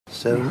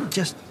So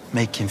just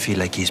make him feel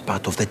like he's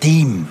part of the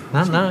team.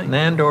 No,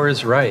 Nandor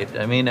is right.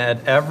 I mean,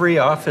 at every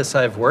office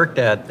I've worked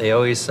at, they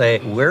always say,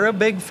 we're a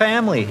big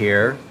family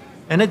here.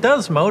 And it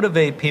does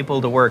motivate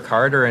people to work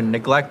harder and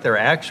neglect their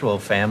actual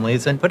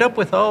families and put up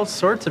with all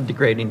sorts of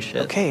degrading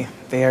shit. Okay,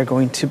 they are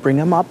going to bring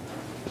him up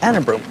and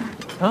a broom.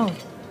 Oh.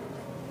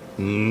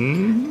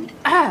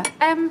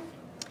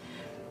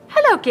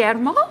 Hello,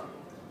 Guillermo.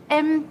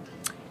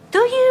 Do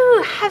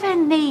you have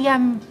any,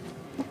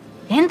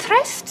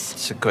 interests?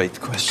 It's a great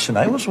question.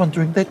 I was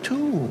wondering that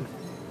too.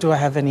 Do I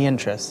have any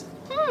interest?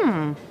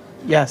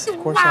 Yes, of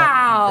course.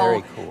 Wow.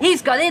 Very cool.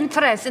 He's got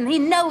interest and he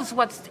knows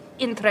what's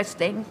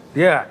interesting.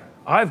 Yeah,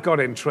 I've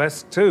got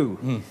interest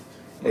too.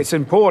 It's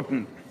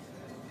important.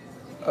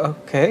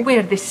 Okay.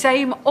 We're the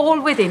same, all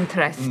with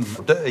interest.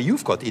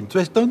 You've got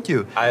interest, don't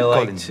you? I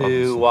like Colin to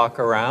Robinson. walk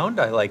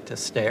around. I like to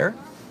stare.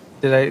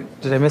 Did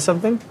I miss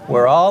something?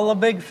 We're all a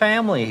big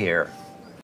family here.